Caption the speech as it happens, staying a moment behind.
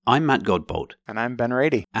I'm Matt Godbolt. And I'm Ben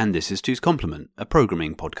Rady. And this is Two's Complement, a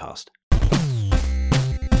programming podcast.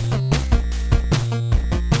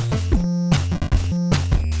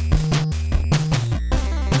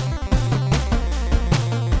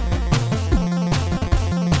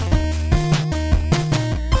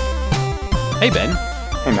 Hey Ben.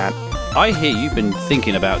 Hey Matt. I hear you've been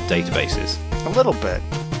thinking about databases. A little bit.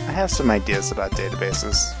 I have some ideas about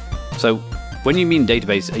databases. So, when you mean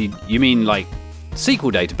database, you mean like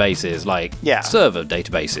SQL databases, like server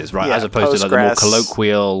databases, right? Yeah, as opposed to like the more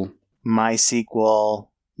colloquial... MySQL,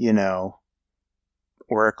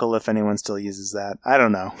 Oracle, if anyone still uses that. I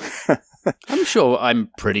don't know. I'm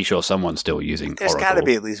pretty sure someone's still using There's Oracle. There's got to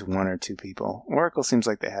be at least one or two people. Oracle seems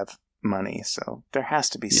like they have money, so there has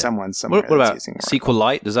to be someone somewhere what about that's using Oracle.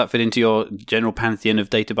 SQLite? Does that fit into your general pantheon of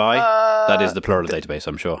data buy? That is the plural database,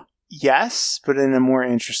 I'm sure. Yes, but in a more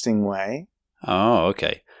interesting way. Oh,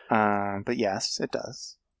 okay. But yes, it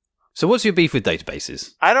does. So what's your beef with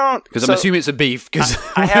databases? I don't... Because I'm assuming it's a beef, because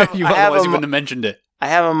otherwise you wouldn't have mentioned it. I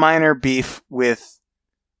have a minor beef with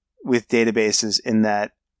databases in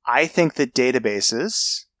that I think that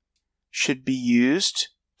databases should be used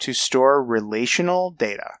to store relational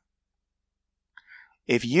data.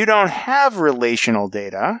 If you don't have relational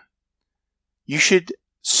data, you should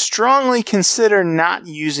strongly consider not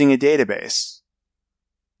using a database.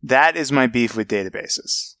 That is my beef with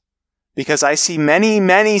databases. Because I see many,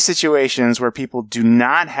 many situations where people do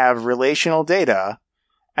not have relational data,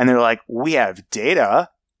 and they're like, we have data.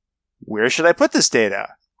 Where should I put this data?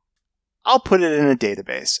 I'll put it in a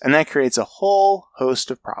database. And that creates a whole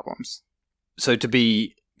host of problems. So to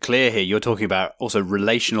be clear here, you're talking about also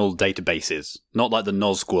relational databases, not like the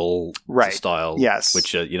Nosqul style. Yes.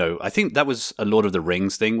 Which, I think that was a Lord of the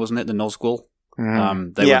Rings thing, wasn't it? The Nosqul?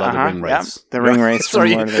 Mm-hmm. They were like the ring wraiths. Yeah. The ring wraiths from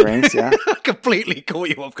Lord of the Rings, yeah. I completely caught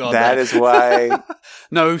you off guard. That is why...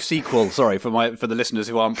 No sequel, sorry, for the listeners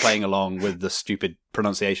who aren't playing along with the stupid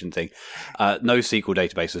pronunciation thing. No SQL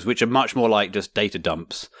databases, which are much more like just data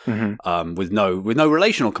dumps, with no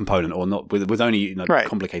relational component, or not with only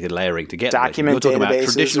complicated layering to get document there. You're talking databases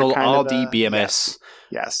about traditional are RDBMS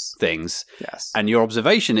things. Yes. And your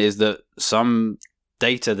observation is that some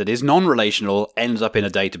data that is non-relational ends up in a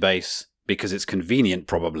database because it's convenient,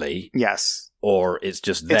 probably. Yes. Or it's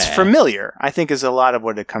just there. It's familiar, I think, is a lot of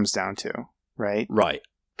what it comes down to, right? Right.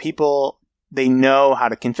 People, they know how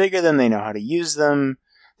to configure them, they know how to use them,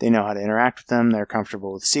 they know how to interact with them, they're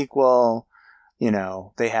comfortable with SQL,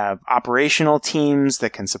 they have operational teams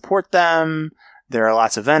that can support them, there are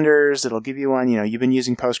lots of vendors that'll give you one, you've been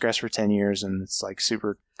using Postgres for 10 years and it's like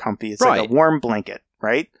super comfy, it's like a warm blanket,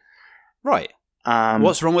 right? Right.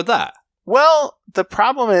 What's wrong with that? Well, the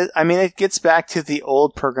problem is, it gets back to the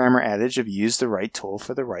old programmer adage of use the right tool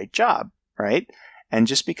for the right job, right? And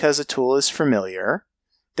just because a tool is familiar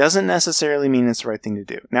doesn't necessarily mean it's the right thing to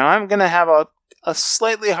do. Now, I'm going to have a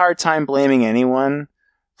slightly hard time blaming anyone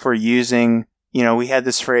for using, we had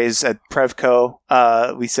this phrase at Prevco,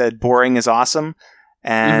 we said boring is awesome.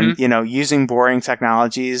 And, using boring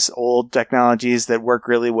technologies, old technologies that work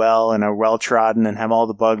really well and are well-trodden and have all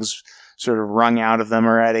the bugs sort of wrung out of them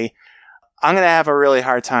already. I'm going to have a really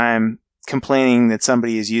hard time complaining that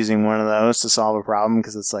somebody is using one of those to solve a problem,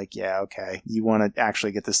 because it's like, yeah, okay, you want to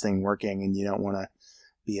actually get this thing working and you don't want to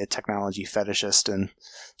be a technology fetishist and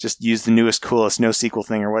just use the newest, coolest NoSQL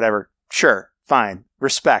thing or whatever. Sure, fine,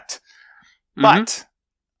 respect. But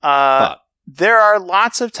there are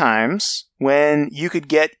lots of times when you could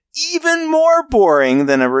get even more boring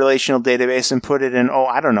than a relational database and put it in,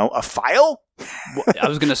 a file? I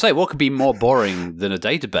was going to say, what could be more boring than a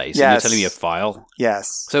database? Yes. And you're telling me a file?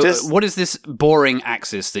 Yes. So what is this boring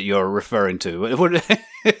axis that you're referring to?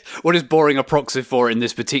 What is boring a proxy for in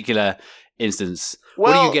this particular instance?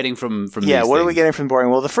 What are you getting from these things? What are we getting from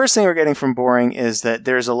boring? Well, the first thing we're getting from boring is that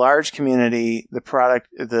there's a large community. The product,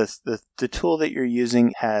 the tool that you're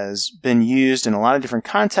using has been used in a lot of different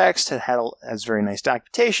contexts. It has very nice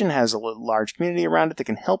documentation, has a large community around it that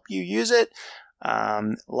can help you use it. A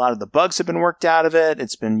lot of the bugs have been worked out of it.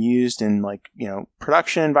 It's been used in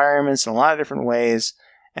production environments in a lot of different ways,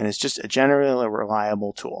 and it's just a generally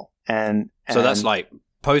reliable tool. And so that's like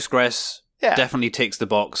Postgres definitely ticks the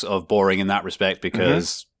box of boring in that respect,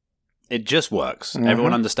 because it just works.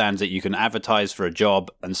 Everyone understands that you can advertise for a job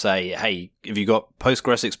and say, hey, if you've got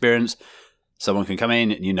Postgres experience, someone can come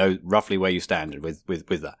in and you know roughly where you stand with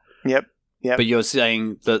that. Yep. But you're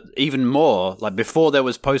saying that even more, like before there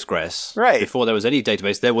was Postgres, before there was any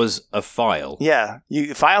database, there was a file. Yeah,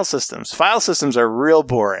 file systems. File systems are real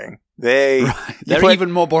boring. They're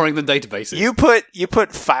even more boring than databases. You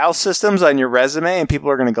put file systems on your resume, and people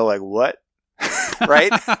are going to go like, "What?"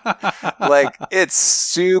 right? Like, it's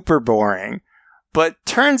super boring. But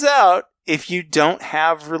turns out, if you don't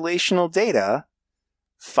have relational data,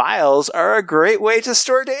 files are a great way to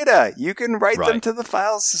store data. You can write them to the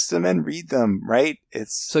file system and read them, right?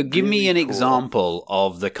 So give me an example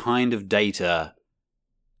of the kind of data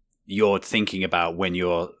you're thinking about when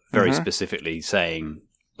you're very specifically saying,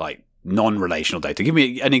 like, non-relational data. Give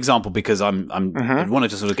me an example, because I wanted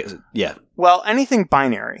to sort of get... Yeah. Well, anything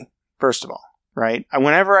binary, first of all, right?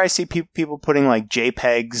 Whenever I see people putting, like,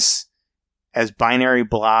 JPEGs as binary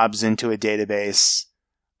blobs into a database,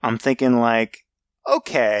 I'm thinking, like,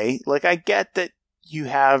 okay, like, I get that you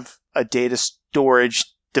have a data storage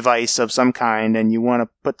device of some kind and you want to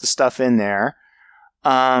put the stuff in there.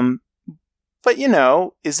 But,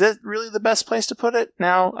 is that really the best place to put it?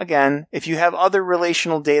 Now, again, if you have other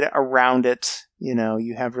relational data around it,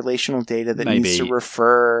 you have relational data that needs to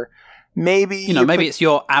refer. Maybe maybe it's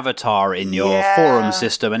your avatar in your forum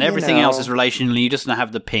system, and everything else is relational. You just don't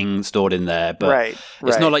have the ping stored in there. But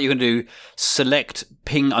it's not like you can do select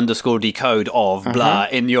ping _ of blah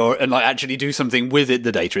in your and like actually do something with it.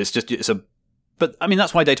 The data. But I mean,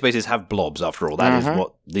 that's why databases have blobs. After all, that is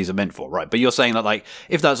what these are meant for, right? But you're saying that, like,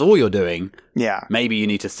 if that's all you're doing, maybe you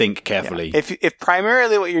need to think carefully. Yeah. If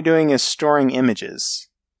primarily what you're doing is storing images,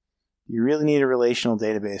 you really need a relational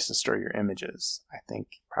database to store your images. I think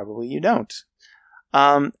probably you don't.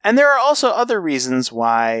 And there are also other reasons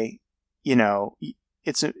why,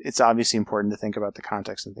 it's obviously important to think about the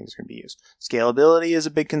context and things are going to be used. Scalability is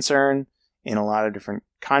a big concern in a lot of different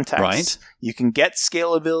contexts. Right. You can get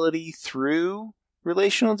scalability through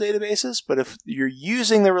relational databases, but if you're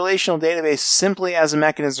using the relational database simply as a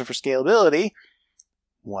mechanism for scalability,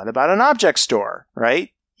 what about an object store, right?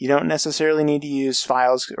 You don't necessarily need to use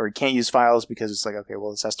files, or you can't use files because it's like, okay, well,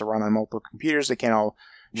 this has to run on multiple computers. They can't all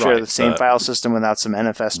share the same file system without some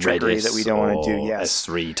NFS trickery that we don't want to do. Yes.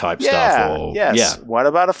 S3 type stuff. Yes. Yeah. What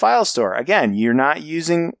about a file store? Again, you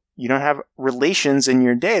don't have relations in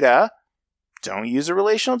your data. Don't use a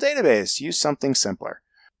relational database. Use something simpler.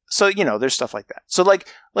 So, there's stuff like that. So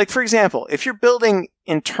like for example, if you're building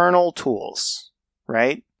internal tools,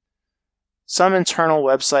 right? Some internal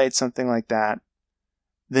website, something like that,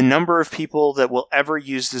 the number of people that will ever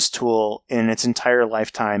use this tool in its entire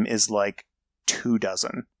lifetime is like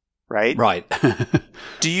 24, right? Right.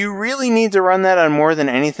 Do you really need to run that on more than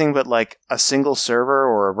anything but like a single server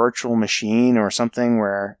or a virtual machine or something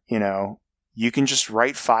where, you can just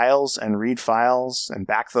write files and read files and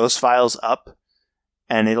back those files up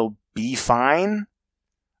and it'll be fine?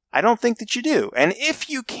 I don't think that you do. And if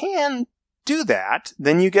you can do that,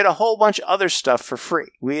 then you get a whole bunch of other stuff for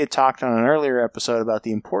free. We had talked on an earlier episode about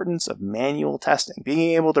the importance of manual testing,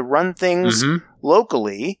 being able to run things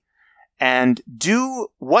locally and do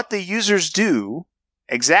what the users do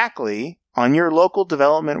exactly on your local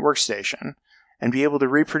development workstation, and be able to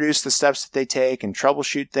reproduce the steps that they take and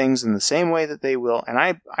troubleshoot things in the same way that they will. And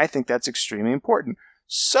I think that's extremely important.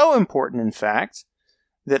 So important, in fact,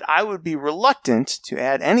 that I would be reluctant to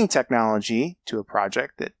add any technology to a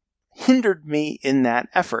project that hindered me in that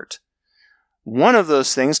effort. One of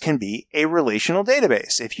those things can be a relational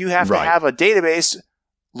database. If you have to have a database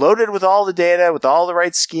loaded with all the data, with all the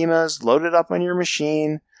right schemas, loaded up on your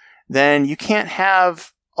machine, then you can't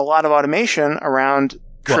have a lot of automation around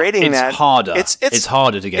creating that. Harder. It's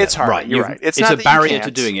harder to get. It's harder. Right. You're right. It's a barrier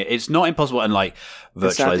to doing it. It's not impossible. And like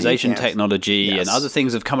virtualization technology and other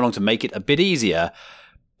things have come along to make it a bit easier,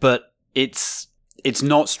 but it's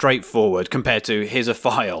not straightforward compared to here's a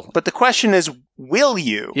file. But the question is, will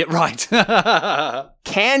you? Yeah, right.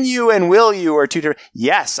 Can you and will you are two different.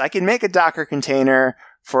 Yes, I can make a Docker container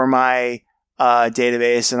for my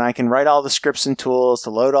database, and I can write all the scripts and tools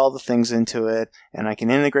to load all the things into it, and I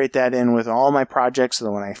can integrate that in with all my projects so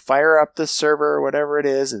that when I fire up the server or whatever it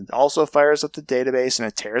is, it also fires up the database and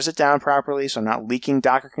it tears it down properly so I'm not leaking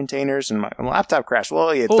Docker containers and my laptop crashed.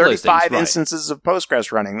 Well, you had 35 instances of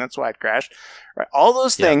Postgres running. That's why it crashed. Right. All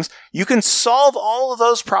those things. You can solve all of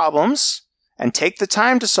those problems and take the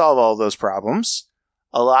time to solve all of those problems.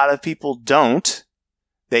 A lot of people don't.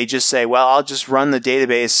 They just say, well, I'll just run the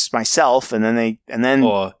database myself, and then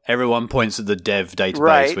or everyone points at the dev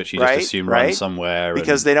database, which you just assume runs somewhere.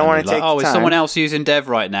 Because they don't want to take is someone else using dev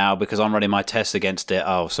right now because I'm running my tests against it?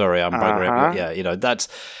 Oh, sorry, I'm bugging.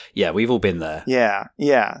 We've all been there.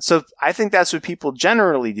 Yeah. So I think that's what people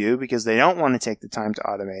generally do because they don't want to take the time to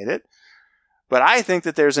automate it. But I think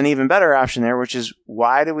that there's an even better option there, which is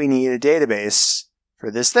why do we need a database for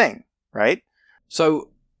this thing, right? So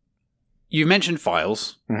you mentioned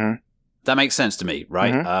files. Mm-hmm. That makes sense to me,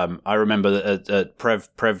 right? Mm-hmm. I remember that at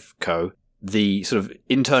PrevCo, the sort of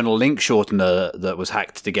internal link shortener that was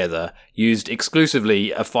hacked together used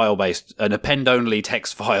exclusively an append-only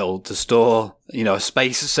text file to store, a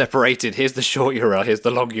space separated. Here's the short URL, here's the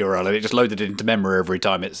long URL, and it just loaded it into memory every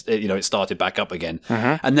time it started back up again.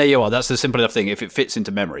 And there you are. That's a simple enough thing if it fits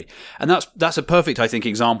into memory. And that's a perfect, I think,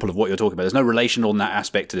 example of what you're talking about. There's no relational in that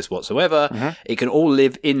aspect to this whatsoever. It can all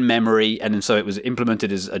live in memory, and so it was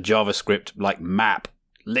implemented as a JavaScript like map,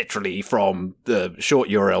 literally from the short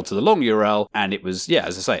URL to the long URL, and it was,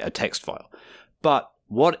 as I say, a text file. But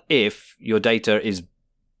what if your data is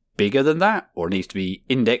bigger than that, or needs to be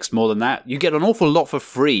indexed more than that? You get an awful lot for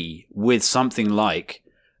free with something like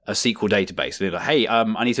a SQL database. And like, hey,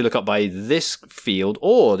 I need to look up by this field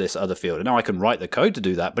or this other field. And now I can write the code to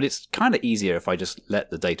do that, but it's kind of easier if I just let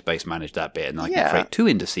the database manage that bit, and I can create 2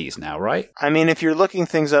 indices now, right? I mean, if you're looking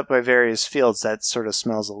things up by various fields, that sort of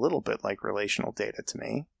smells a little bit like relational data to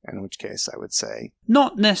me, in which case I would say...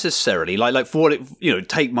 Not necessarily. Like for what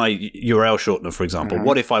take my URL shortener, for example.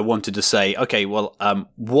 What if I wanted to say, okay, well,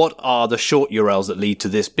 what are the short URLs that lead to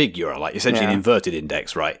this big URL? Like essentially an inverted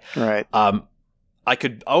index, right? Right. I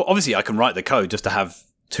can write the code just to have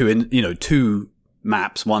 2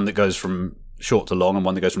 maps, one that goes from short to long and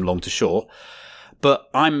one that goes from long to short. But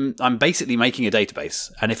I'm basically making a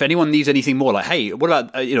database, and if anyone needs anything more, like, hey, what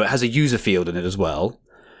about it has a user field in it as well,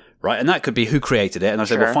 right? And that could be who created it, and I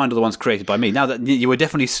say, well, find all the ones created by me. Now that you were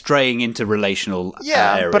definitely straying into relational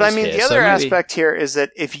areas, but I mean, here. the other aspect here is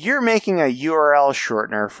that if you're making a URL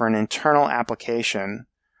shortener for an internal application,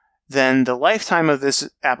 then the lifetime of this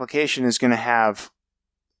application is going to have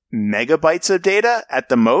megabytes of data at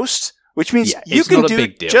the most, which means you can do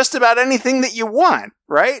just about anything that you want,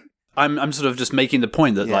 right? I'm sort of just making the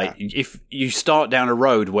point that like if you start down a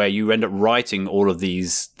road where you end up writing all of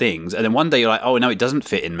these things, and then one day you're like, oh no, it doesn't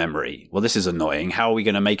fit in memory. Well, this is annoying. How are we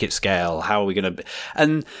going to make it scale? How are we going to?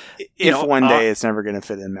 And if one day it's never going to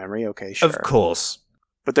fit in memory, okay, sure, of course.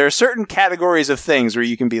 But there are certain categories of things where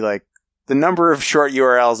you can be like, the number of short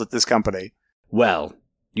URLs at this company. Well,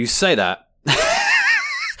 you say that.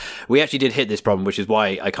 We actually did hit this problem, which is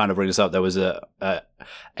why I kind of bring this up. There was a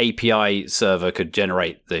API server could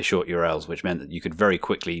generate the short URLs, which meant that you could very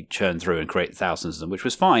quickly churn through and create thousands of them, which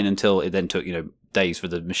was fine until it then took days for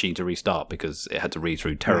the machine to restart because it had to read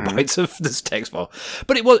through terabytes of this text file.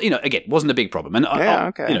 But it was, again, wasn't a big problem.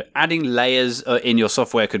 And adding layers in your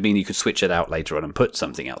software could mean you could switch it out later on and put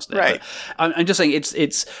something else there. Right. But I'm just saying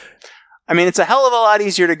it's. I mean, it's a hell of a lot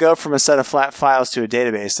easier to go from a set of flat files to a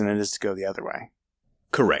database than it is to go the other way.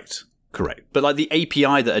 Correct. But like the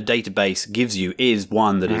API that a database gives you is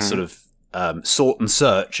one that is sort of sort and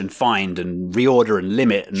search and find and reorder and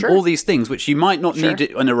limit and all these things, which you might not need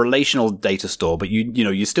in a relational data store, but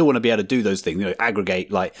you still want to be able to do those things,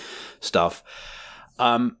 aggregate like stuff.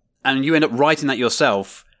 And you end up writing that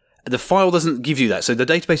yourself. The file doesn't give you that. So the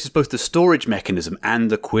database is both the storage mechanism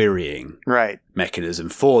and the querying mechanism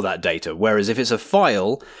for that data. Whereas if it's a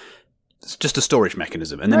file, it's just a storage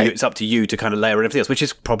mechanism, and then it's up to you to kind of layer everything else, which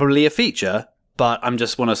is probably a feature, but I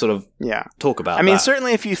just want to sort of talk about that. I mean,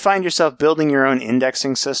 certainly if you find yourself building your own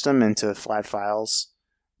indexing system into flat files,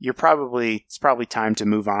 it's probably time to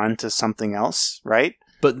move on to something else, right?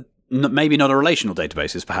 But maybe not a relational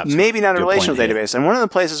database is perhaps maybe not a relational database. And one of the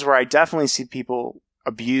places where I definitely see people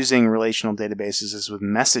abusing relational databases is with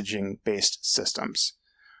messaging-based systems.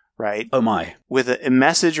 Right? Oh my! With a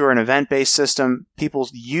message or an event-based system, people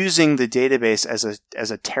using the database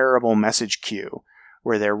as a terrible message queue,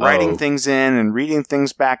 where they're writing things in and reading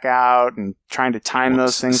things back out and trying to time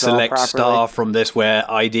those things all properly. Select star from this where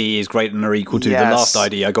ID is greater than or equal to the last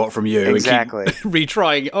ID I got from you. Exactly. And keep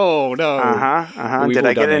retrying. Oh no! Did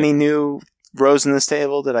I get any new rows in this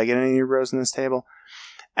table? Did I get any new rows in this table?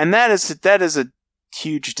 And that is a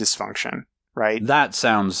huge dysfunction. Right. That's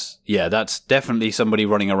definitely somebody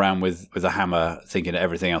running around with a hammer thinking that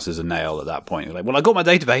everything else is a nail at that point. You're like, well, I got my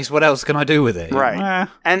database. What else can I do with it? Right.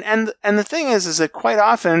 And the thing is that quite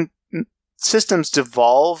often systems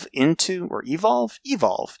evolve into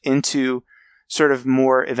sort of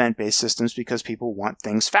more event-based systems because people want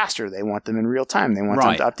things faster. They want them in real time. They want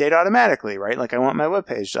them to update automatically, right? Like I want my web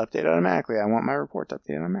page to update automatically. I want my report to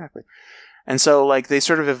update automatically. And so like they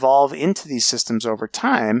sort of evolve into these systems over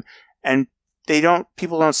time, and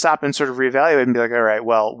people don't stop and sort of reevaluate and be like, all right,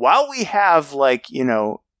 well, while we have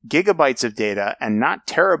gigabytes of data and not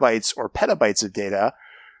terabytes or petabytes of data,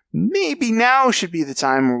 maybe now should be the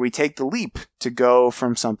time where we take the leap to go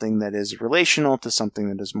from something that is relational to something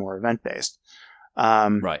that is more event-based.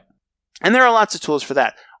 Right. And there are lots of tools for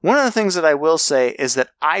that. One of the things that I will say is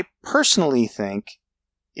that I personally think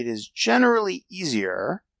it is generally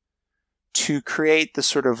easier to create the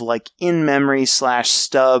sort of like in-memory /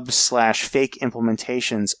 stub / fake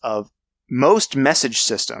implementations of most message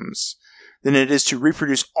systems than it is to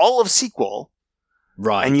reproduce all of SQL.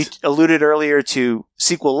 Right. And you alluded earlier to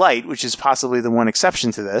SQLite, which is possibly the one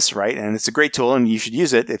exception to this, right? And it's a great tool and you should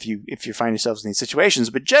use it if you find yourselves in these situations.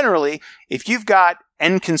 But generally, if you've got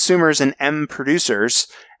N consumers and M producers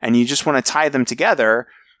and you just want to tie them together,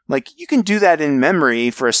 like you can do that in memory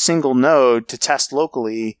for a single node to test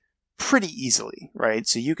locally pretty easily, right?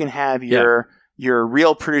 So you can have your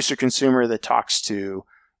real producer consumer that talks to,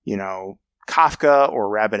 Kafka or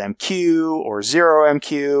RabbitMQ or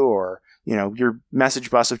ZeroMQ or, your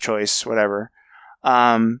message bus of choice, whatever.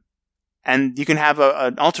 And you can have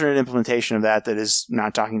an alternate implementation of that is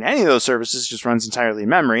not talking to any of those services, just runs entirely in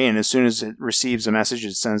memory. And as soon as it receives a message,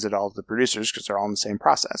 it sends it all to the producers because they're all in the same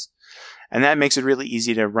process. And that makes it really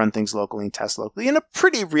easy to run things locally and test locally in a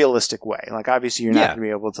pretty realistic way. Like, obviously, you're not going to be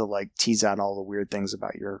able to, like, tease out all the weird things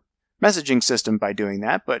about your messaging system by doing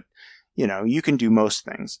that. But, you can do most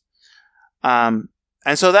things.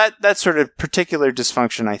 And so that sort of particular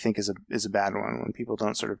dysfunction, I think, is a bad one when people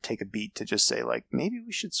don't sort of take a beat to just say, like, maybe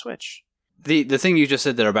we should switch. The thing you just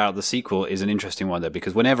said there about the SQL is an interesting one, though,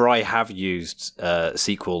 because whenever I have used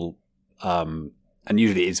SQL, and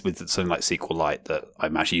usually it's with something like SQLite that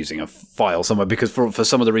I'm actually using a file somewhere, because for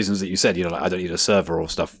some of the reasons that you said, like I don't need a server or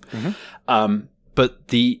stuff. Mm-hmm. But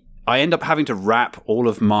I end up having to wrap all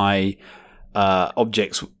of my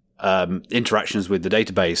objects interactions with the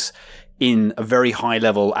database in a very high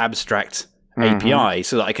level abstract API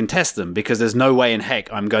so that I can test them, because there's no way in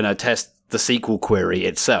heck I'm going to test the SQL query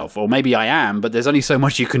itself. Or maybe I am, but there's only so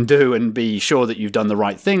much you can do and be sure that you've done the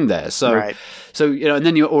right thing there. So, right. And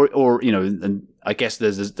then and I guess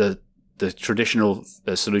there's the traditional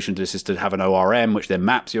solution to this is to have an ORM, which then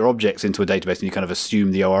maps your objects into a database, and you kind of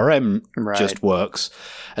assume the ORM just works.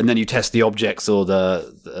 And then you test the objects or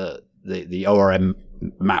the ORM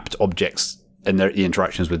mapped objects and the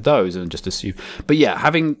interactions with those, and just assume. But yeah,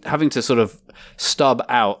 having to sort of stub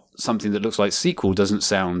out something that looks like SQL doesn't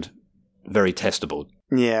sound very testable.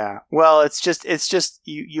 Yeah. Well, it's just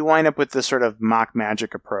you wind up with this sort of mock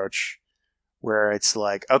magic approach where it's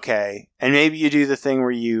like, okay, and maybe you do the thing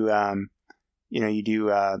where you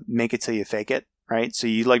make it till you fake it, right? So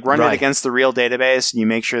you like run it against the real database and you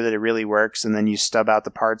make sure that it really works, and then you stub out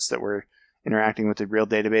the parts that were interacting with the real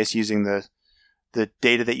database using the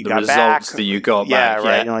data that you got back. The results that you got back.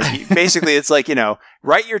 Right. Yeah, right. Basically, it's like,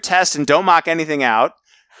 write your test and don't mock anything out.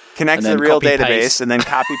 Connect to the real database paste. And then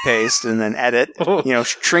copy paste and then edit,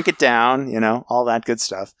 shrink it down, all that good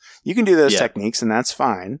stuff. You can do those techniques and that's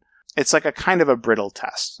fine. It's like a kind of a brittle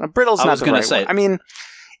test. Now, brittle's not the right word. I mean,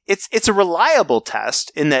 it's a reliable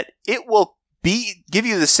test in that it will give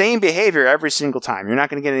you the same behavior every single time. You're not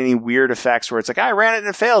going to get any weird effects where it's like, I ran it and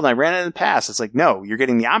it failed and I ran it and it passed. It's like, no, you're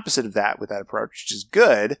getting the opposite of that with that approach, which is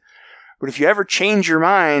good. But if you ever change your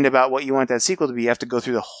mind about what you want that SQL to be, you have to go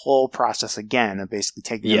through the whole process again of basically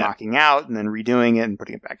taking the mocking out and then redoing it and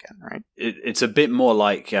putting it back in, right? It's a bit more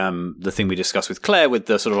like the thing we discussed with Claire with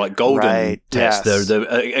the sort of like golden test,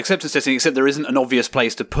 the acceptance testing, except there isn't an obvious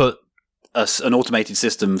place to put an automated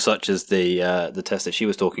system such as the test that she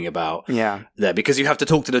was talking about there, because you have to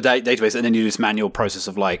talk to the database and then you do this manual process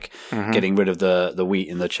of like getting rid of the wheat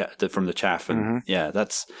in from the chaff. And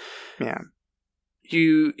that's... Yeah. So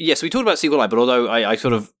we talked about SQLite, but although I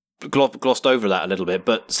sort of glossed over that a little bit,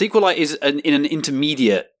 but SQLite is in an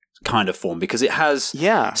intermediate kind of form because it has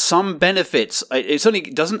some benefits. It certainly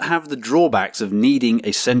doesn't have the drawbacks of needing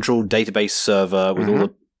a central database server with all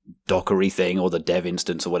the Dockery thing or the dev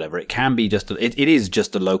instance or whatever. It can be it is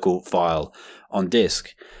just a local file on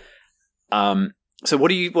disk. So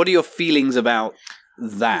what are your feelings about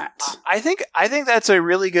that? I think that's a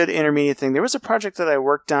really good intermediate thing. There was a project that I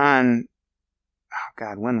worked on. Oh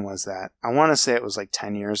God, when was that? I want to say it was like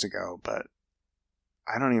 10 years ago, but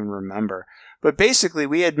I don't even remember. But basically,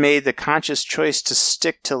 we had made the conscious choice to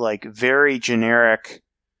stick to like very generic,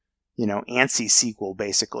 ANSI SQL,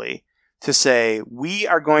 basically, to say we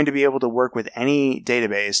are going to be able to work with any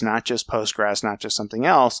database, not just Postgres, not just something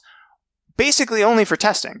else, basically only for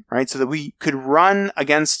testing, right? So that we could run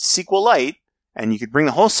against SQLite, and you could bring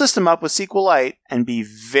the whole system up with SQLite and be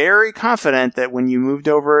very confident that when you moved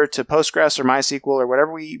over to Postgres or MySQL or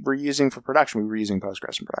whatever we were using for production, we were using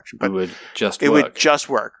Postgres in production. But it would just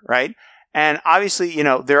work, right? And obviously,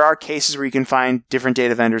 there are cases where you can find different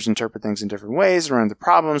data vendors interpret things in different ways and run into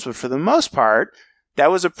problems, but for the most part, that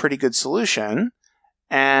was a pretty good solution.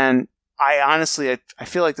 And I honestly, I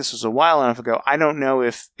feel like this was a while enough ago. I don't know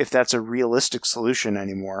if that's a realistic solution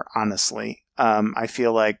anymore, honestly. I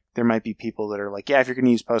feel like there might be people that are like, if you're going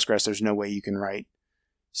to use Postgres, there's no way you can write,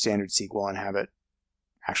 standard SQL and have it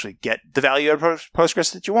actually get the value out of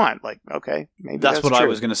Postgres that you want. Like, okay, maybe that's what true. I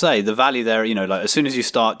was going to say. The value there, like as soon as you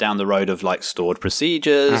start down the road of like stored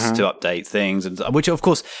procedures to update things, and which of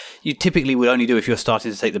course you typically would only do if you're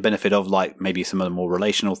starting to take the benefit of like maybe some of the more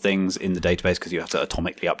relational things in the database because you have to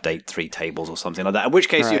atomically update 3 tables or something like that. In which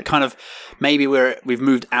case you're kind of maybe we've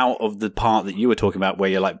moved out of the part that you were talking about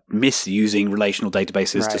where you're like misusing relational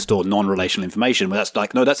databases to store non-relational information. Well, that's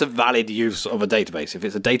like, no, that's a valid use of a database. If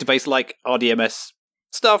it's a database like RDMS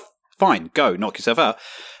stuff, fine, go, knock yourself out.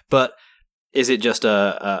 But is it just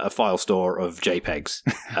a file store of JPEGs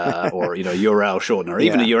or URL shortener?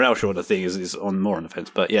 Even a URL shortener thing is more on the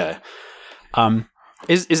fence. But yeah,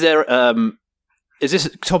 is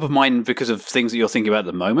this top of mind because of things that you're thinking about at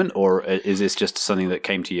the moment, or is this just something that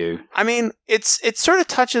came to you? I mean, it sort of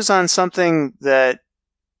touches on something that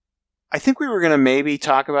I think we were going to maybe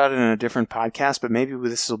talk about it in a different podcast, but maybe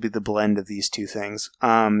this will be the blend of these two things,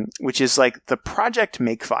 which is like the project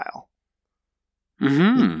makefile.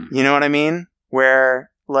 Mm-hmm. You know what I mean?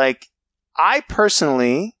 Where, like, I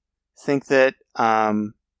personally think that,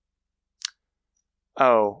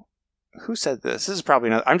 who said this? This is probably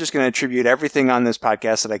not. I'm just going to attribute everything on this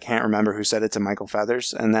podcast that I can't remember who said it to Michael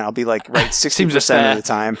Feathers, and then I'll be like right 60% of the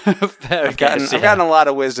time. I've gotten a lot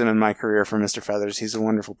of wisdom in my career from Mr. Feathers. He's a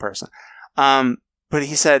wonderful person. But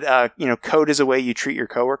he said, code is a way you treat your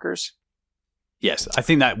coworkers. Yes, I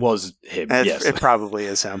think that was him. Yes, it probably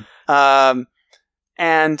is him.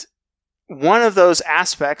 And one of those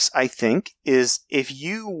aspects, I think, is if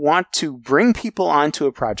you want to bring people onto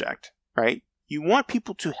a project, right? You want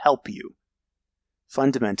people to help you,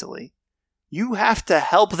 fundamentally. You have to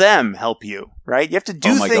help them help you, right? You have to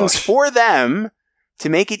do things for them to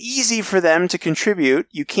make it easy for them to contribute.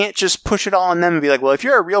 You can't just push it all on them and be like, well, if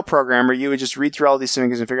you're a real programmer, you would just read through all these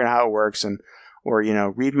things and figure out how it works or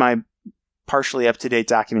read my partially up-to-date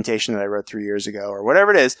documentation that I wrote 3 years ago or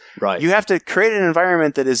whatever it is. Right. You have to create an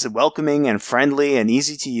environment that is welcoming and friendly and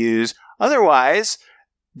easy to use. Otherwise,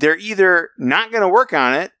 they're either not going to work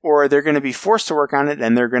on it or they're going to be forced to work on it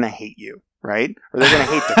and they're going to hate you, right? Or they're going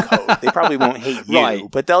to hate the code. They probably won't hate you,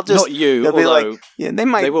 but they'll just... Not you, they'll be like,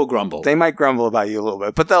 they will grumble. They might grumble about you a little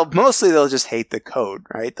bit, but they'll just hate the code,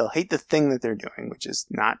 right? They'll hate the thing that they're doing, which is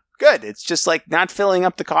not good. It's just like not filling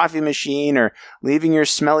up the coffee machine or leaving your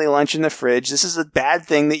smelly lunch in the fridge. This is a bad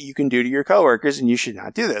thing that you can do to your coworkers and you should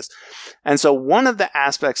not do this. And so one of the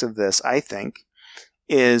aspects of this, I think,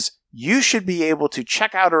 is you should be able to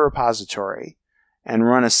check out a repository and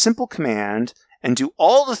run a simple command and do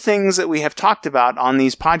all the things that we have talked about on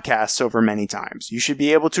these podcasts over many times. You should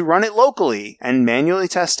be able to run it locally and manually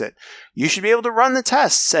test it. You should be able to run the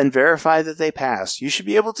tests and verify that they pass. You should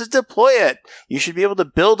be able to deploy it. You should be able to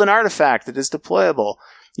build an artifact that is deployable.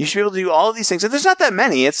 You should be able to do all of these things. And there's not that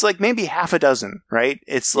many. It's like maybe half a dozen, right?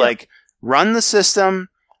 It's like run the system,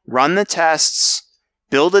 run the tests,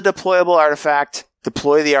 build a deployable artifact,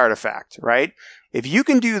 deploy the artifact, right? If you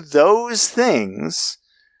can do those things,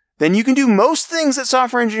 then you can do most things that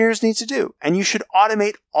software engineers need to do. And you should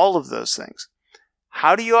automate all of those things.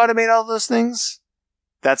 How do you automate all of those things?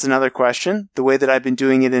 That's another question. The way that I've been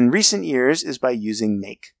doing it in recent years is by using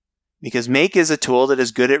Make. Because Make is a tool that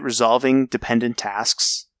is good at resolving dependent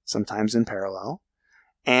tasks, sometimes in parallel.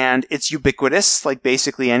 And it's ubiquitous, like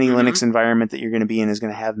basically any Linux environment that you're going to be in is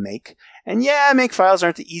going to have Make. And yeah, Make files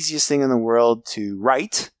aren't the easiest thing in the world to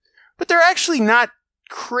write, but they're actually not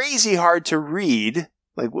crazy hard to read.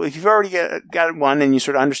 Like if you've already got one and you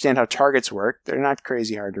sort of understand how targets work, they're not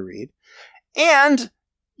crazy hard to read. And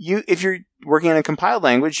if you're working in a compiled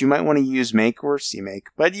language, you might want to use Make or CMake,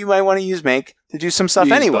 but you might want to use Make to do some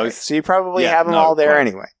stuff anyway. Both. So you probably have them all there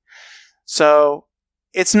anyway. So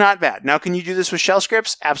it's not bad. Now, can you do this with shell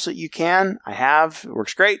scripts? Absolutely you can. I have. It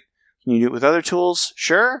works great. Can you do it with other tools?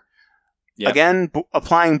 Sure. Yep. Again,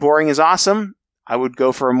 applying boring is awesome. I would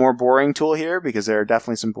go for a more boring tool here because there are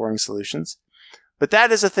definitely some boring solutions. But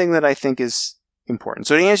that is a thing that I think is important.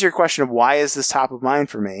 So to answer your question of why is this top of mind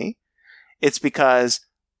for me, it's because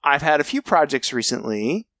I've had a few projects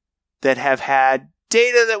recently that have had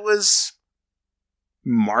data that was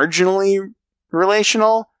marginally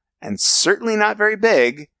relational and certainly not very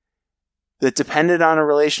big that depended on a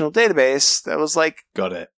relational database that was like...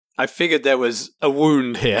 Got it. I figured there was a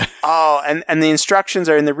wound here. Oh, and the instructions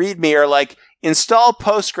are in the README are like, install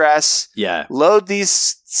Postgres, load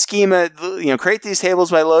these schema, create these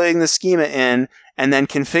tables by loading the schema in, and then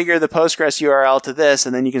configure the Postgres URL to this,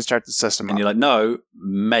 and then you can start the system up. And you're like, no,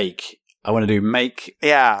 make. I want to do make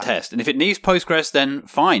test. And if it needs Postgres, then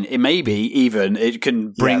fine. It may be even, it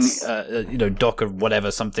can bring, Docker,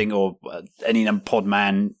 whatever, something, or any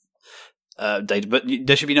Podman data, but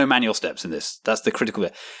there should be no manual steps in this. That's the critical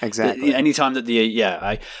bit. Exactly. Anytime that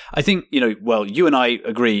I think, well, you and I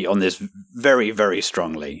agree on this very, very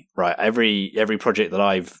strongly, right? Every project that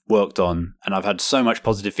I've worked on, and I've had so much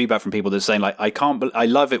positive feedback from people that are saying like, I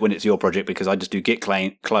love it when it's your project because I just do git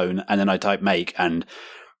clone and then I type make and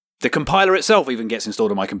the compiler itself even gets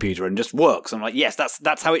installed on my computer and just works. I'm like, yes,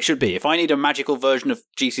 that's how it should be. If I need a magical version of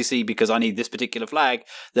GCC because I need this particular flag,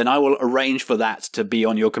 then I will arrange for that to be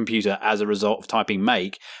on your computer as a result of typing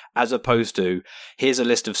make, as opposed to here's a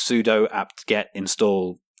list of sudo apt-get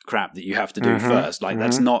install crap that you have to do first. Like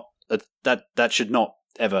that's not that should not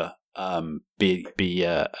ever be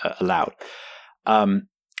allowed.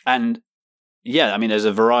 And yeah, I mean, there's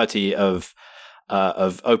a variety of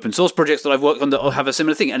open source projects that I've worked on that have a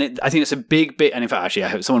similar thing. And I think it's a big bit. And in fact,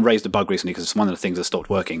 actually, someone raised a bug recently because it's one of the things that stopped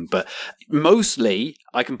working. But mostly,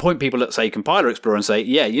 I can point people at, say, Compiler Explorer and say,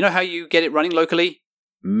 yeah, you know how you get it running locally?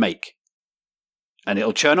 Make. And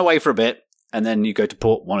it'll churn away for a bit. And then you go to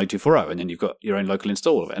port 10240, and then you've got your own local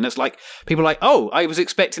install of it. And it's like, people are like, oh, I was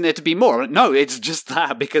expecting there to be more. I'm like, no, it's just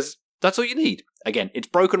that because that's all you need. Again, it's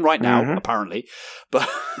broken right now, apparently. But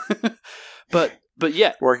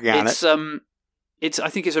yeah. Working on it. I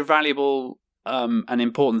think it's a valuable and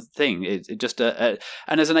important thing. It just and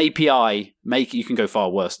as an API, make you can go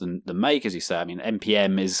far worse than make, as you say. I mean,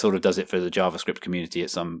 npm sort of does it for the JavaScript community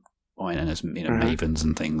at some point, and there's mavens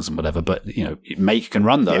and things and whatever. But make can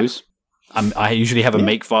run those. Yeah. I usually have a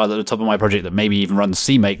make file at the top of my project that maybe even runs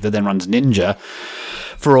CMake that then runs Ninja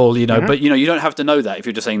for all, but you don't have to know that if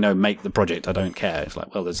you're just saying, no, make the project. I don't care. It's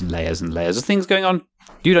like, well, there's layers and layers of things going on.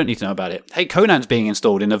 You don't need to know about it. Hey, Conan's being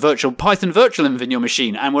installed in a Python virtual env in your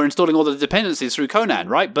machine, and we're installing all the dependencies through Conan,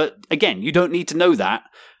 right? But again, you don't need to know that.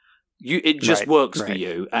 It just works for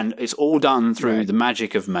you, and it's all done through the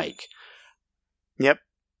magic of make. Yep.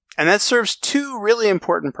 And that serves two really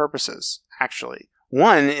important purposes, actually.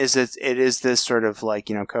 One is that it is this sort of like,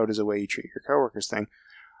 code is a way you treat your coworkers thing.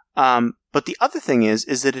 But the other thing is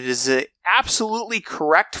that it is an absolutely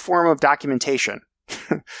correct form of documentation,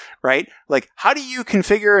 right? Like, how do you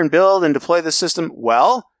configure and build and deploy the system?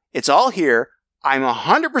 Well, it's all here. I'm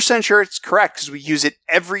 100% sure it's correct because we use it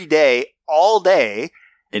every day, all day.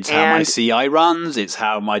 It's how my CI runs. It's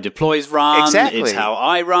how my deploys run. Exactly. It's how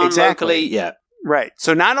I run locally. Yeah. Right.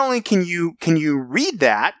 So not only can you read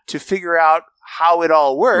that to figure out how it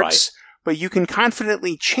all works, but you can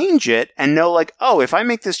confidently change it and know like, oh, if I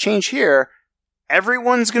make this change here,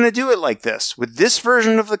 everyone's going to do it like this with this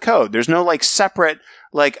version of the code. There's no like separate,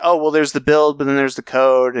 like, oh, well, there's the build, but then there's the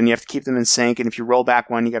code and you have to keep them in sync. And if you roll back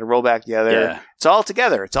one, you got to roll back the other. Yeah. It's all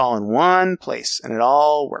together. It's all in one place and it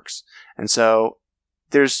all works. And so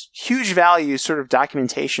there's huge value, sort of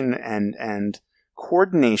documentation and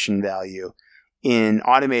coordination value in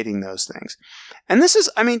automating those things. And this is,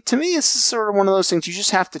 I mean, to me, this is sort of one of those things you just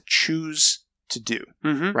have to choose to do,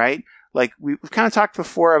 right? Like we've kind of talked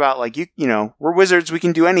before about like, we're wizards, we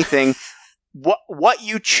can do anything. What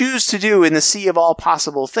you choose to do in the sea of all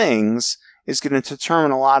possible things is going to determine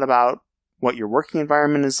a lot about what your working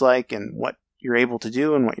environment is like and what you're able to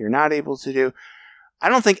do and what you're not able to do. I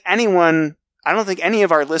don't think any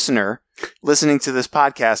of our listening to this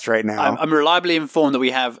podcast right now. I'm reliably informed that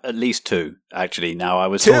we have at least two, actually. Now, I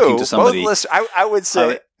was talking to somebody. I would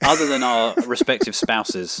say. Other than our respective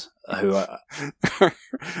spouses who are.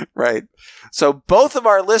 Right. So both of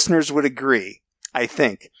our listeners would agree, I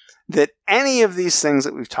think, that any of these things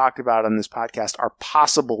that we've talked about on this podcast are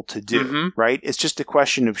possible to do, right? It's just a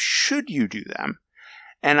question of should you do them?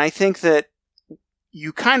 And I think that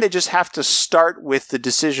you kind of just have to start with the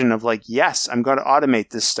decision of like, yes, I'm going to automate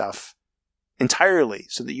this stuff entirely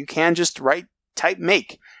so that you can just type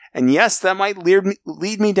make. And yes, that might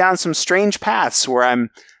lead me down some strange paths where I'm,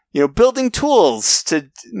 building tools to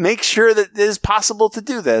make sure that it is possible to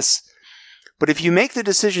do this. But if you make the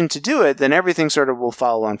decision to do it, then everything sort of will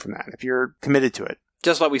follow on from that if you're committed to it.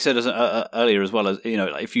 Just like we said earlier as well, as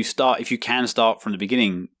if you can start from the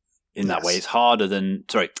beginning in that way,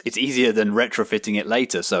 it's easier than retrofitting it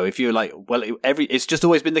later. So if you're like, well, it's just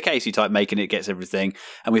always been the case. You type make and it gets everything.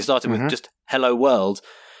 And we started with just hello world.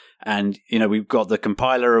 And, we've got the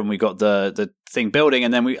compiler and we got the thing building.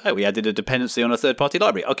 And then we added a dependency on a third party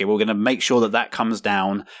library. Okay, we're going to make sure that comes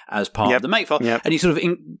down as part of the make file. Yep. And you sort of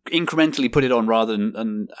incrementally put it on rather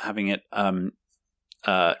than having it,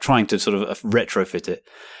 trying to sort of retrofit it.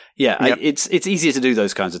 Yeah, yep. It's easier to do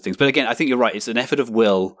those kinds of things. But again, I think you're right. It's an effort of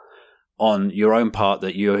will on your own part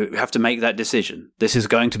that you have to make that decision. This is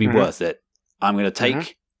going to be worth it. I'm going to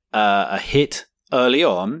take a hit early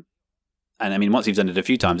on And I mean, once you've done it a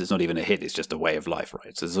few times, it's not even a hit; it's just a way of life,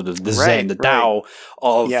 right? So sort of the Zen, the Tao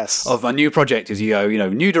of a new project is you go,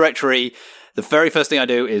 new directory. The very first thing I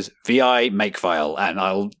do is VI makefile, and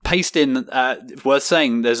I'll paste in. Worth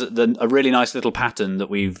saying, there's a really nice little pattern that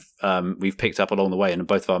we've picked up along the way, and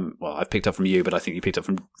both of them. Well, I've picked up from you, but I think you picked up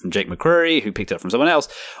from Jake McCreary, who picked up from someone else,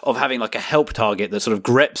 of having like a help target that sort of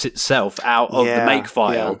greps itself out of the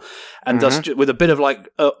makefile, and thus with a bit of like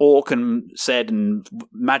awk and said and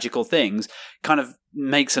magical things, kind of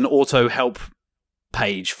makes an auto help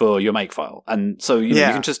page for your makefile. And so you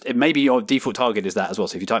can just, maybe your default target is that as well.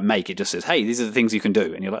 So if you type make, it just says, hey, these are the things you can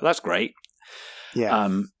do, and you're like, that's great.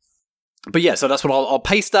 But yeah, so that's what I'll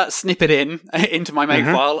paste that snippet into my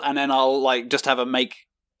makefile, and then I'll like just have a make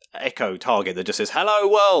echo target that just says hello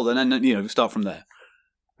world, and then start from there.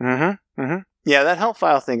 Yeah, that help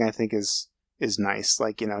file thing I think is nice.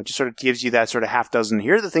 Like, just sort of gives you that sort of half dozen,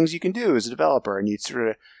 here are the things you can do as a developer, and you sort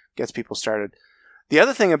of gets people started. The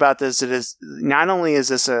other thing about this is not only is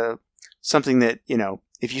this something that,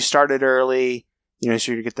 if you started early,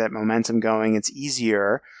 so you get that momentum going, it's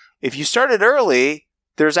easier. If you started early,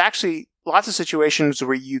 there's actually lots of situations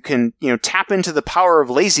where you can, tap into the power of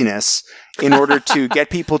laziness in order to get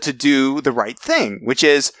people to do the right thing, which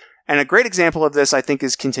is, and a great example of this, I think,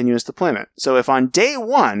 is continuous deployment. So if on day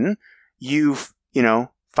one, you've,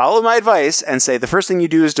 follow my advice and say the first thing you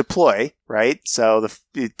do is deploy, right? So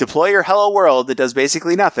deploy your hello world that does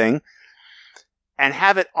basically nothing, and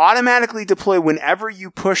have it automatically deploy whenever you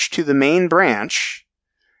push to the main branch,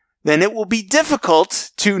 then it will be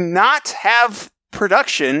difficult to not have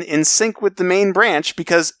production in sync with the main branch,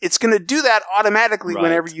 because it's going to do that automatically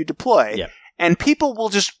whenever you deploy. Yep. And people will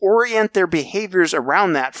just orient their behaviors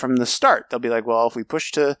around that from the start. They'll be like, well, if we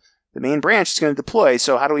push to the main branch, it's going to deploy,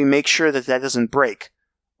 so how do we make sure that doesn't break?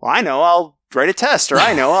 Well, I know, I'll write a test, or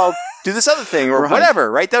I know, I'll do this other thing, or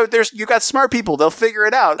whatever, right? You got smart people, they'll figure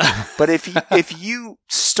it out. But if you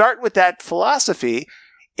start with that philosophy,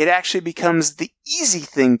 it actually becomes the easy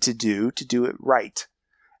thing to do it right,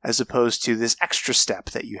 as opposed to this extra step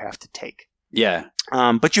that you have to take. Yeah.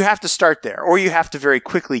 But you have to start there, or you have to very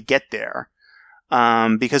quickly get there.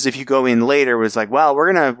 Because if you go in later, it's like, well,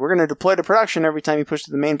 we're gonna deploy to production every time you push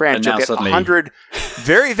to the main branch. You'll get 100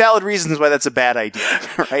 very valid reasons why that's a bad idea,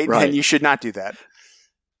 right? And you should not do that.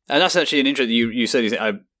 And that's actually an interesting. You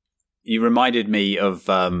said you reminded me of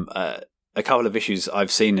a couple of issues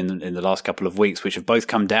I've seen in the last couple of weeks, which have both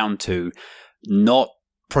come down to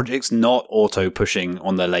projects not auto pushing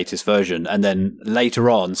on their latest version, and then later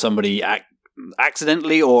on somebody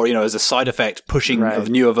accidentally or as a side effect pushing a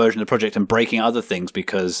newer version of the project and breaking other things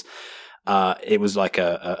because it was like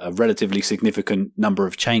a relatively significant number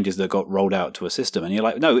of changes that got rolled out to a system, and you're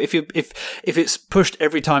like, no, if it's pushed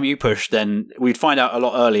every time you push, then we'd find out a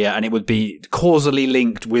lot earlier, and it would be causally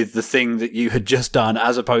linked with the thing that you had just done,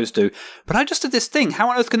 as opposed to, but I just did this thing, how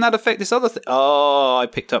on earth can that affect this other thing? Oh, I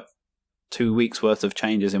picked up 2 weeks worth of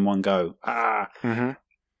changes in one go.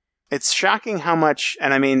 It's shocking how much,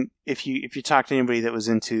 and I mean, if you talk to anybody that was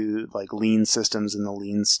into like lean systems and the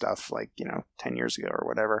lean stuff, like 10 years ago or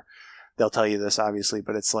whatever, they'll tell you this, obviously.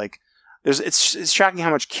 But it's like it's shocking how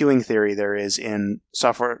much queuing theory there is in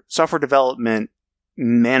software development,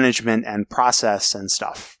 management, and process and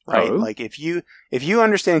stuff. Right? Oh. Like if you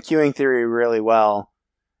understand queuing theory really well,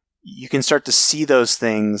 you can start to see those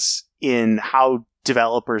things in how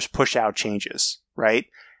developers push out changes, right?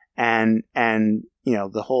 And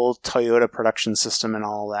the whole Toyota production system and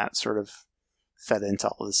all that sort of fed into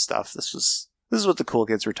all this stuff. This is what the cool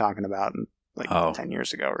kids were talking about 10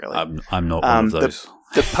 years ago, really. I'm not one of those.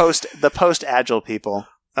 The post agile people.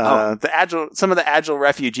 Some of the agile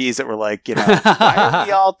refugees that were like, why are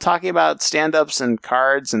we all talking about stand-ups and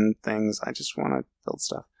cards and things? I just want to build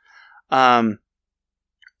stuff.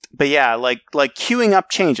 But yeah, like queuing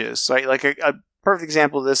up changes, right? Like a perfect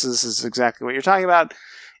example of this is exactly what you're talking about,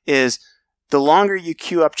 is the longer you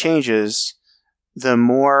queue up changes, the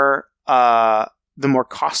more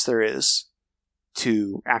cost there is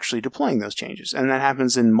to actually deploying those changes. And that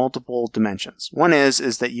happens in multiple dimensions. One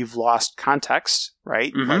is that you've lost context,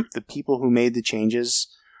 right? Mm-hmm. Like the people who made the changes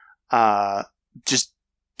just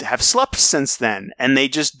have slept since then, and they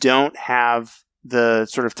just don't have the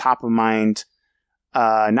sort of top of mind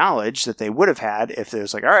knowledge that they would have had if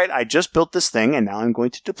there's like, all right, I just built this thing and now I'm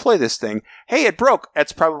going to deploy this thing. Hey, it broke.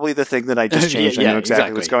 That's probably the thing that I just changed. I know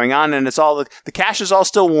exactly what's going on, and it's all the cache is all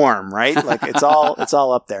still warm, right? Like it's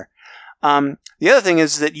all up there. The other thing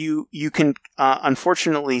is that you can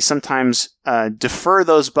unfortunately sometimes defer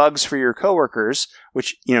those bugs for your coworkers,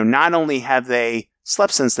 which not only have they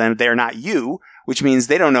slept since then, they are not you, which means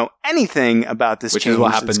they don't know anything about this change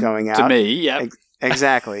that's going out to me. Yeah.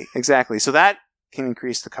 Exactly. So that can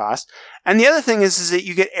increase the cost. And the other thing is that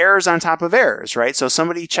you get errors on top of errors, right? So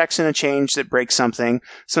somebody checks in a change that breaks something.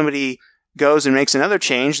 Somebody goes and makes another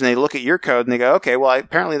change, and they look at your code and they go, okay, well,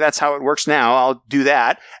 apparently that's how it works now. I'll do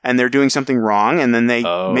that. And they're doing something wrong. And then they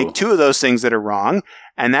make two of those things that are wrong.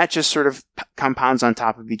 And that just sort of compounds on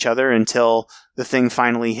top of each other until the thing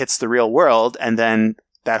finally hits the real world. And then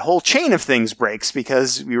that whole chain of things breaks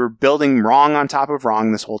because we were building wrong on top of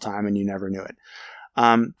wrong this whole time and you never knew it.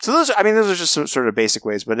 So those are just some sort of basic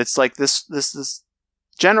ways, but it's like this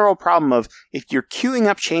general problem of if you're queuing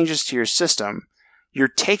up changes to your system, you're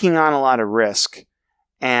taking on a lot of risk,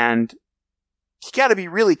 and you got to be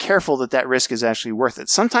really careful that risk is actually worth it.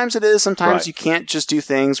 Sometimes it is. Sometimes you can't just do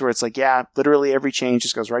things where it's like, yeah, literally every change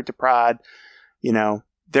just goes right to prod. You know,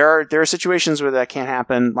 there are situations where that can't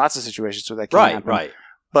happen. Lots of situations where that can't happen. Right.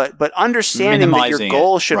 But understanding that your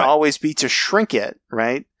goal should always be to shrink it,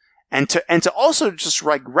 right? And to also just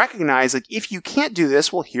like recognize, like, if you can't do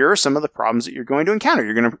this, well, here are some of the problems that you're going to encounter.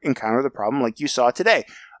 You're going to encounter the problem like you saw today.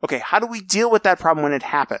 Okay, how do we deal with that problem when it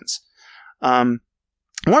happens? One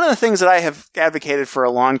of the things that I have advocated for a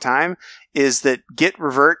long time is that git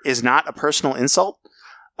revert is not a personal insult.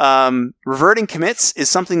 Reverting commits is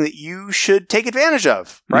something that you should take advantage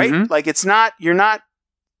of, right? Mm-hmm. Like,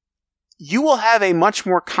 you will have a much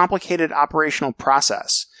more complicated operational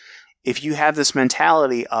process if you have this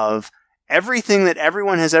mentality of everything that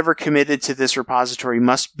everyone has ever committed to this repository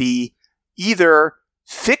must be either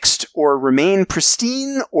fixed or remain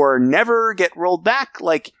pristine or never get rolled back.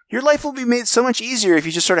 Like, your life will be made so much easier if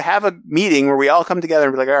you just sort of have a meeting where we all come together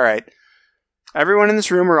and be like, all right, everyone in this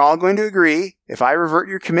room are all going to agree, if I revert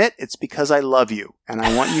your commit, it's because I love you. And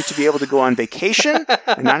I want you to be able to go on vacation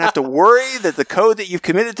and not have to worry that the code that you've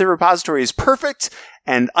committed to the repository is perfect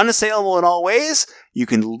and unassailable in all ways. You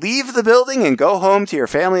can leave the building and go home to your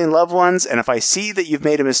family and loved ones. And if I see that you've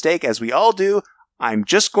made a mistake, as we all do, I'm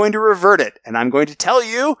just going to revert it. And I'm going to tell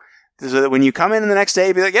you so that when you come in the next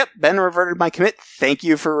day, be like, yep, Ben reverted my commit. Thank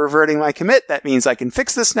you for reverting my commit. That means I can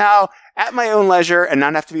fix this now at my own leisure and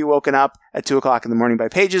not have to be woken up at 2:00 in the morning by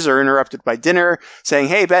pages or interrupted by dinner saying,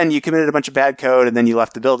 hey, Ben, you committed a bunch of bad code and then you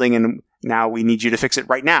left the building and now we need you to fix it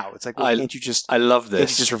right now. It's like, well, can't you just... I love this.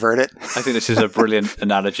 Can't you just revert it? I think this is a brilliant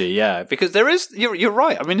analogy, yeah. Because there is... You're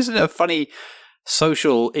right. I mean, isn't it a funny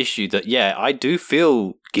social issue that, yeah, I do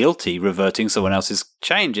feel guilty reverting someone else's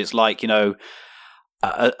change. It's like, you know...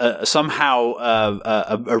 somehow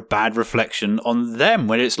a bad reflection on them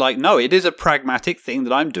when it's like, no, it is a pragmatic thing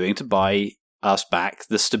that I'm doing to buy us back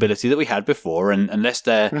the stability that we had before, and unless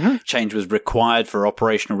their change was required for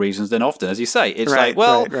operational reasons, then often, as you say, it's like,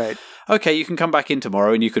 well, okay, you can come back in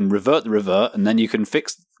tomorrow and you can revert the revert and then you can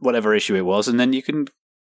fix whatever issue it was and then you can,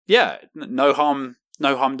 no harm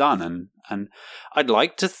done. And I'd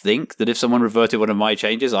like to think that if someone reverted one of my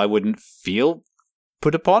changes, I wouldn't feel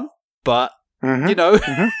put upon, but you know,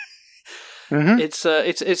 it's I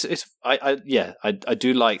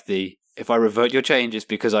do like the, if I revert your changes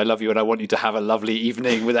because I love you and I want you to have a lovely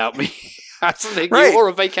evening without me hassling you, or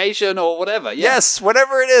a vacation or whatever. Yeah. Yes,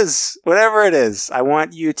 whatever it is. I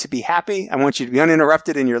want you to be happy. I want you to be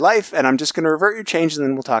uninterrupted in your life, and I'm just going to revert your change and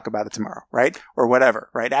then we'll talk about it tomorrow, right? Or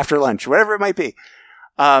whatever, right? After lunch, whatever it might be.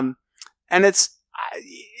 And it's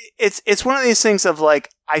one of these things of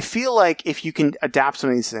like, I feel like if you can adapt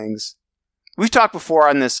some of these things. We've talked before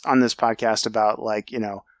on this podcast about, like, you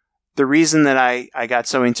know, the reason that I got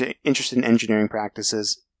so interested in engineering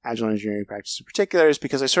practices, agile engineering practices in particular, is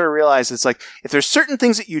because I sort of realized it's like, if there's certain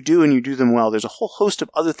things that you do and you do them well, there's a whole host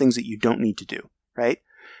of other things that you don't need to do, right?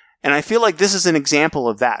 And I feel like this is an example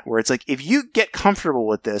of that, where it's like, if you get comfortable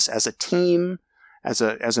with this as a team, as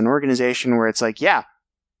an organization, where it's like, yeah,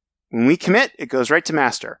 when we commit, it goes right to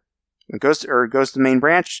master. It goes to the main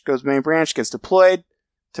branch, gets deployed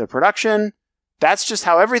to production. That's just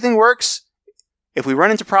how everything works. If we run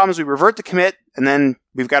into problems, we revert the commit, and then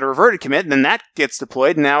we've got a reverted commit, and then that gets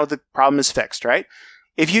deployed, and now the problem is fixed, right?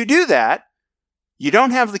 If you do that, you don't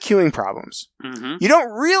have the queuing problems. Mm-hmm. You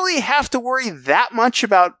don't really have to worry that much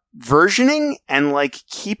about versioning and, like,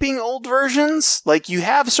 keeping old versions. Like, you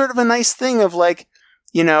have sort of a nice thing of, like,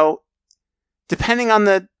 you know, depending on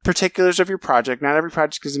the particulars of your project, not every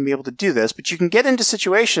project is going to be able to do this, but you can get into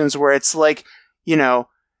situations where it's like, you know,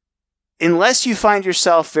 unless you find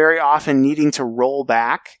yourself very often needing to roll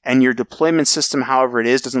back, and your deployment system, however it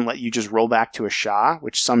is, doesn't let you just roll back to a SHA,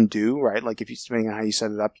 which some do, right? Like, if you, depending on how you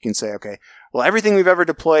set it up, you can say, okay, well, everything we've ever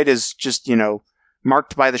deployed is just, you know,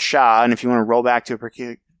 marked by the SHA, and if you want to roll back to a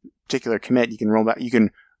particular commit, you can roll back, you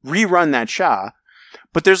can rerun that SHA.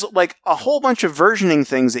 But there's, like, a whole bunch of versioning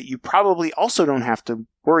things that you probably also don't have to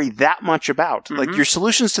worry that much about. Mm-hmm. Like your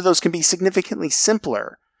solutions to those can be significantly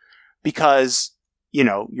simpler because,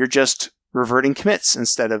 you're just reverting commits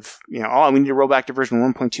instead of, we need to roll back to version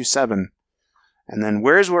 1.27. And then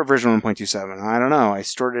where's version 1.27? I don't know. I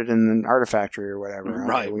stored it in an Artifactory or whatever.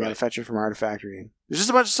 Right. Okay, we got to fetch it from Artifactory. There's just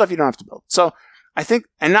a bunch of stuff you don't have to build. So I think,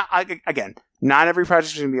 and not every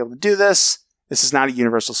project is going to be able to do this. This is not a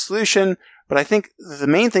universal solution. But I think the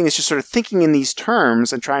main thing is just sort of thinking in these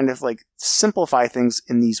terms and trying to simplify things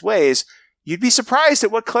in these ways. You'd be surprised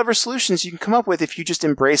at what clever solutions you can come up with if you just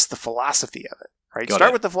embrace the philosophy of it. Right?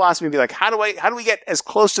 Start with the philosophy and be like, how do we get as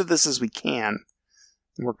close to this as we can,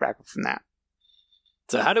 and work backward from that.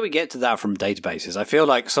 So how do we get to that from databases? I feel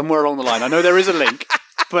like somewhere along the line, I know there is a link,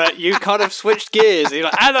 but you kind of switched gears. You're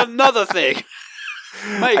like, add another thing.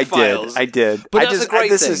 Make files. I did. But that's a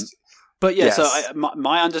great thing. But yeah, yes. So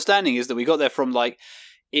my understanding is that we got there from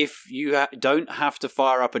if you don't have to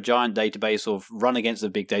fire up a giant database or run against a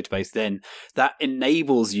big database, then that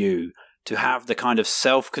enables you to have the kind of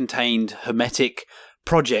self-contained hermetic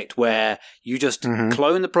project where you just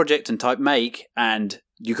clone the project and type make, and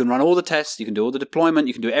you can run all the tests, you can do all the deployment,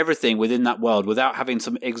 you can do everything within that world without having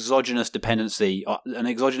some exogenous dependency, an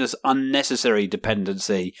exogenous unnecessary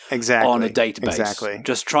dependency on a database. Exactly.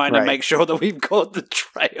 Just trying to make sure that we've got the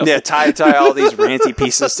trail. Yeah, tie all these ranty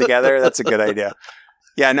pieces together. That's a good idea.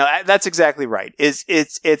 Yeah, no, that's exactly right. It's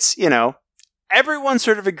everyone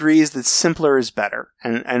sort of agrees that simpler is better.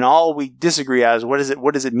 And all we disagree on is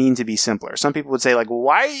what does it mean to be simpler? Some people would say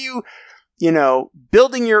why are you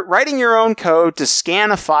writing your own code to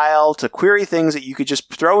scan a file, to query things that you could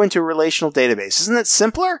just throw into a relational database. Isn't it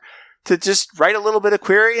simpler to just write a little bit of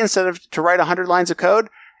query instead of to write 100 lines of code?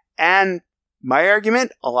 And my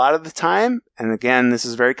argument, a lot of the time, and again, this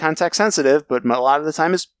is very context sensitive, but a lot of the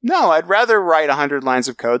time is, no, I'd rather write 100 lines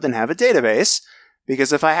of code than have a database.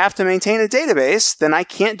 Because if I have to maintain a database, then I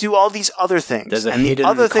can't do all these other things. And the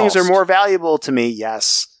other cost. Things are more valuable to me.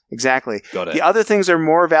 Yes. Exactly. Got it. The other things are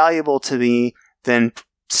more valuable to me than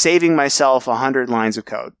saving myself 100 lines of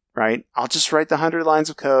code, right? I'll just write the 100 lines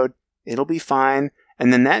of code. It'll be fine.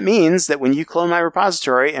 And then that means that when you clone my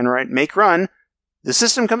repository and write make run, the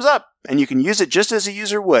system comes up and you can use it just as a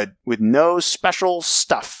user would with no special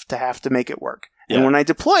stuff to have to make it work. Yeah. And when I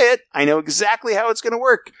deploy it, I know exactly how it's going to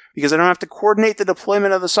work because I don't have to coordinate the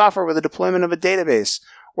deployment of the software with the deployment of a database.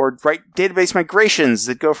 Or write database migrations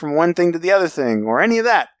that go from one thing to the other thing, or any of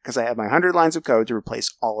that, because I have my 100 lines of code to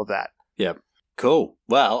replace all of that. Yeah. Cool.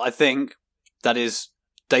 Well, I think that is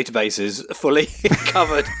databases fully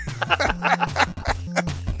covered.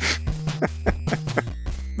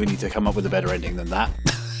 We need to come up with a better ending than that.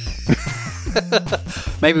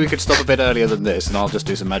 Maybe we could stop a bit earlier than this, and I'll just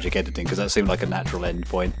do some magic editing, because that seemed like a natural end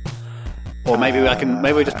point. Or maybe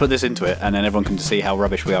we just put this into it, and then everyone can see how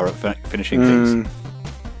rubbish we are at finishing things.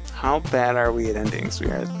 How bad are we at endings?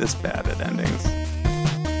 We are this bad at endings.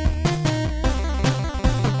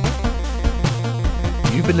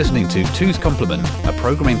 You've been listening to Two's Complement, a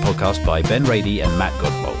programming podcast by Ben Rady and Matt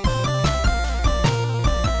Godbolt.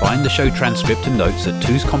 Find the show transcript and notes at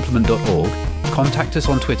twoscomplement.org. Contact us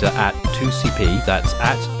on Twitter at 2CP, that's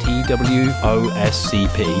at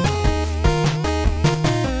TWOSCP.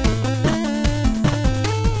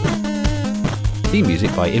 Theme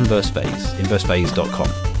music by Inverse Phase,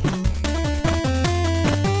 inversephase.com.